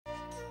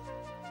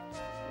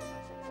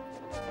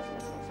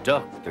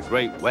Duck, the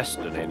great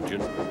Western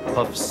engine,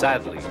 puffed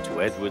sadly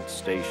to Edward's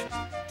station.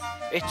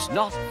 "It's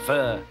not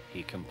fair,"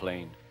 he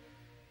complained.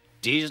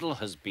 "Diesel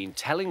has been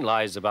telling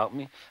lies about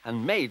me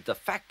and made the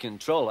Fat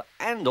Controller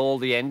and all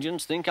the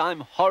engines think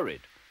I'm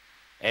horrid."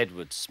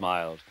 Edward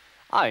smiled.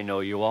 "I know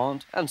you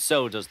aren't, and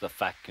so does the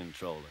Fat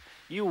Controller.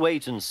 You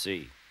wait and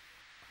see.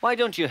 Why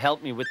don't you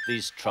help me with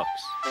these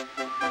trucks?"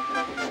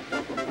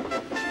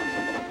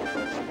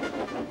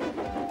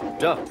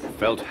 Duck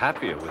felt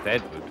happier with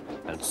Edward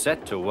and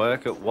set to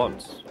work at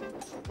once.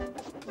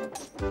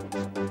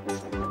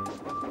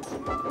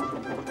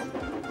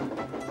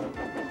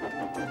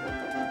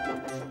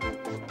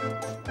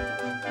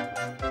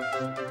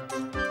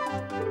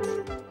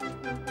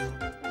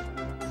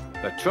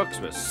 The trucks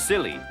were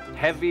silly,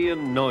 heavy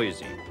and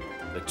noisy.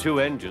 The two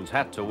engines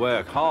had to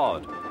work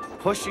hard,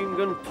 pushing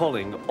and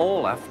pulling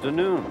all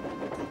afternoon.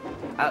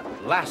 At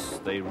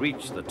last they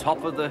reached the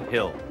top of the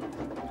hill.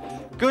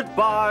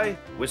 "Goodbye,"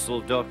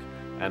 whistled Duck,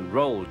 and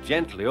rolled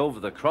gently over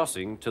the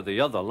crossing to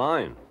the other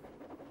line.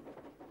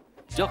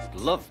 Duck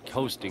loved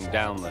coasting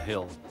down the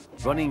hill,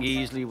 running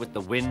easily with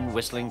the wind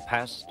whistling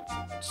past.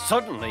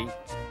 Suddenly,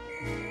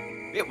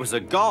 it was a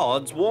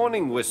guard's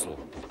warning whistle.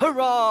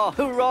 "Hurrah,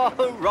 hurrah,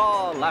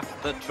 hurrah,"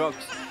 laughed the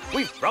trucks.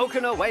 "We've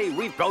broken away,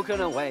 we've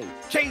broken away.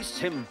 Chase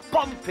him,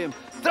 bump him,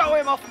 throw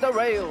him off the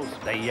rails,"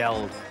 they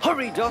yelled.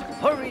 "Hurry, Duck,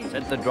 hurry,"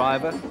 said the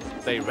driver.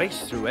 They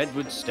raced through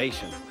Edward's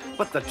station,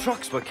 but the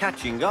trucks were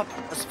catching up.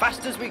 "As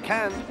fast as we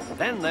can,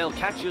 then they'll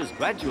catch us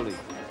gradually."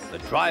 The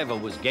driver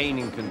was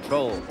gaining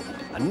control.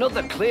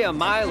 "Another clear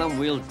mile and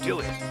we'll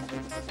do it."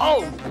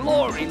 "Oh,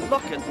 glory,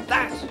 look at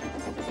that!"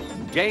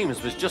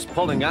 James was just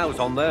pulling out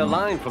on their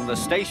line from the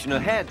station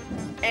ahead.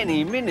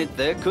 Any minute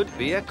there could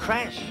be a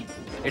crash.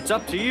 "It's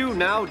up to you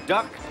now,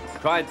 Duck,"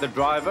 cried the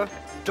driver.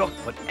 Duck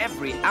put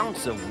every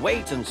ounce of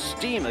weight and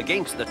steam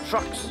against the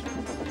trucks.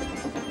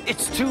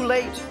 "It's too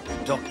late,"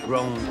 Duck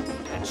groaned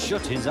and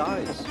shut his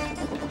eyes.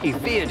 He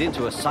veered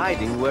into a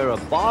siding where a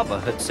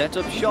barber had set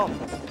up shop.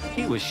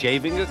 He was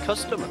shaving a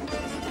customer.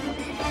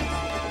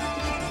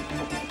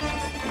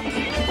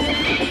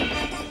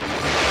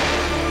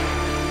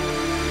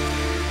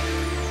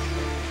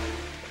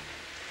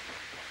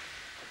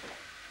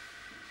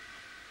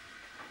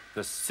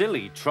 The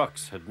silly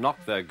trucks had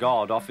knocked their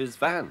guard off his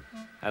van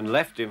and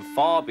left him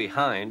far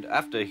behind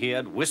after he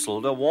had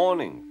whistled a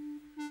warning.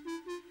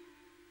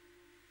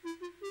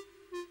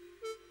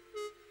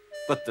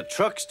 But the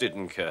trucks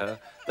didn't care.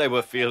 They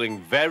were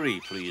feeling very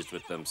pleased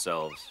with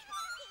themselves.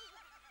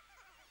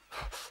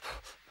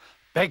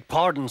 "Beg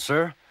pardon,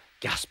 sir,"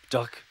 gasped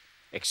Duck.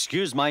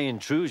 "Excuse my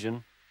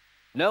intrusion."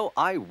 "No,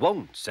 I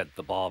won't," said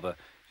the barber.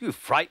 "You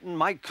frightened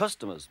my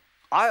customers.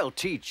 I'll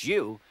teach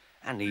you."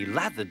 And he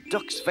lathered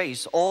Duck's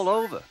face all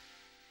over.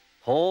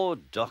 Poor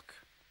Duck.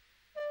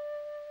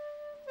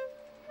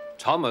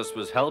 Thomas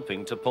was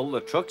helping to pull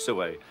the trucks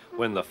away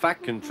when the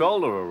Fat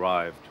Controller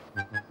arrived.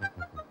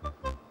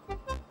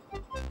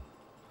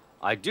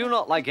 "I do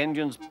not like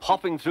engines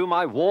popping through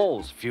my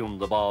walls," fumed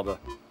the barber.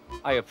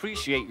 "I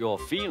appreciate your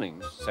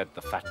feelings," said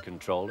the Fat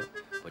Controller,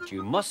 "but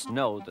you must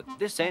know that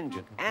this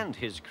engine and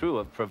his crew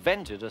have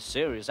prevented a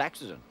serious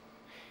accident.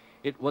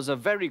 It was a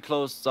very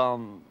close,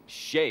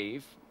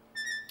 shave."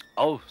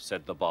 "Oh,"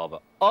 said the barber.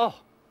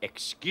 "Oh,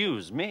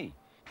 excuse me."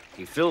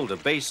 He filled a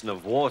basin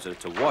of water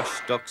to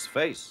wash Duck's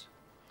face.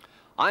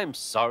 "I'm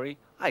sorry.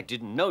 I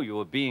didn't know you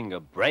were being a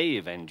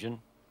brave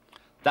engine."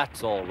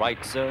 "That's all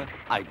right, sir.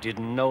 I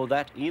didn't know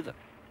that either."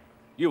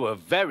 "You were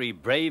very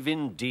brave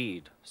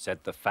indeed,"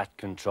 said the Fat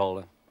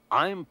Controller.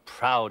 "I'm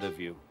proud of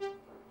you."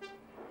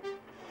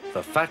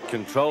 The Fat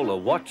Controller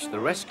watched the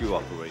rescue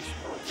operation.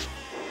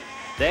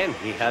 Then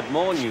he had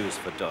more news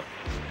for Duck.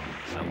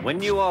 "And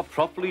when you are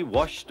properly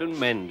washed and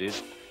mended,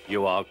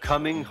 you are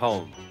coming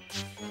home."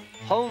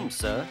 "Home,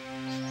 sir?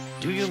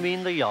 Do you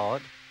mean the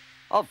yard?"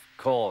 "Of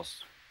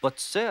course. But,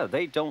 sir,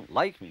 they don't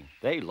like me.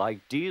 They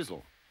like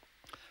Diesel."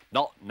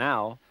 "Not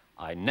now.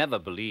 I never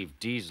believed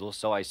Diesel,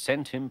 so I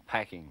sent him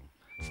packing.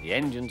 The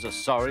engines are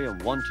sorry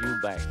and want you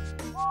back."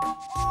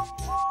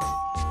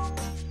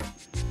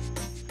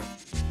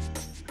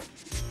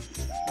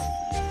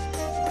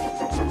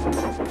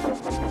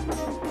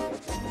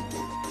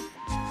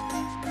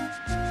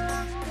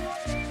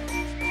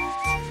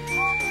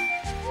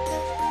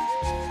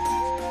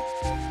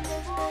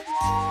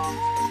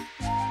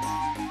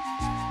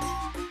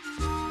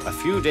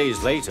 A few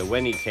days later,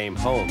 when he came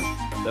home,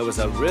 there was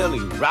a really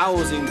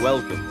rousing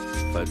welcome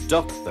for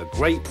Duck, the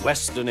great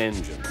Western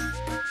engine.